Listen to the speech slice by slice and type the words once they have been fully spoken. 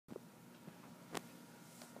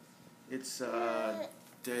It's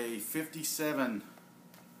day 57.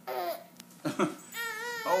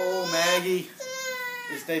 Oh, Maggie.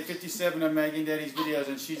 It's day 57 of Maggie and Daddy's videos,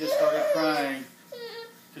 and she just started crying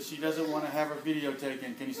because she doesn't want to have her video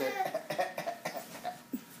taken. Can you say?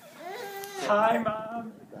 Hi,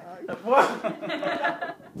 Mom. What?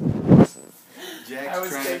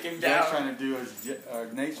 Nate's trying to do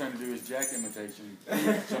his Jack imitation,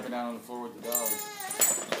 jumping down on the floor with the dogs.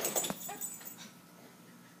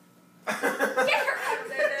 Get her out of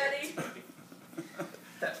there, Daddy.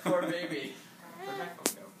 That poor baby.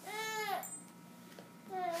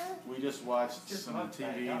 We just watched some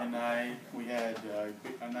TV tonight. We had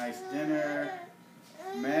a nice dinner.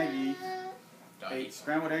 Maggie ate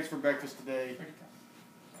scrambled eggs for breakfast today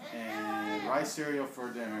and rice cereal for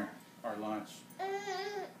dinner, or lunch.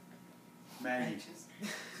 Maggie,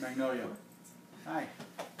 Magnolia, hi.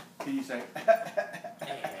 Can you say?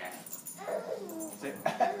 Say.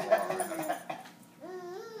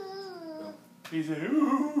 Can you say?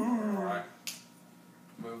 Alright.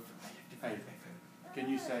 Move. Hey, can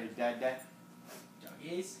you say Dad?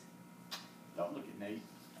 Doggies? Don't look at Nate.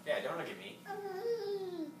 Yeah, don't look at me.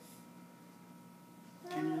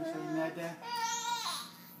 Can you say Dad?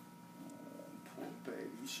 Poor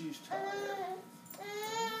baby, she's tired.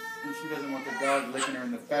 And she doesn't want the dog licking her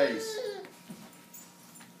in the face.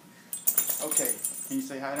 Okay, can you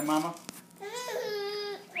say hi to Mama? I'm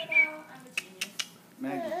a genius.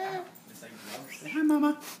 Maggie. Say hi,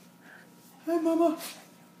 Mama. Hi, Mama.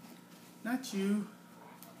 Not you.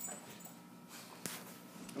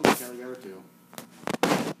 Oh, Kelly got her too.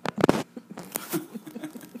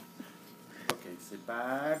 Okay, say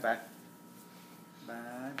bye-bye.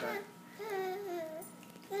 Bye-bye.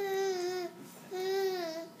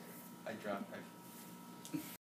 I dropped my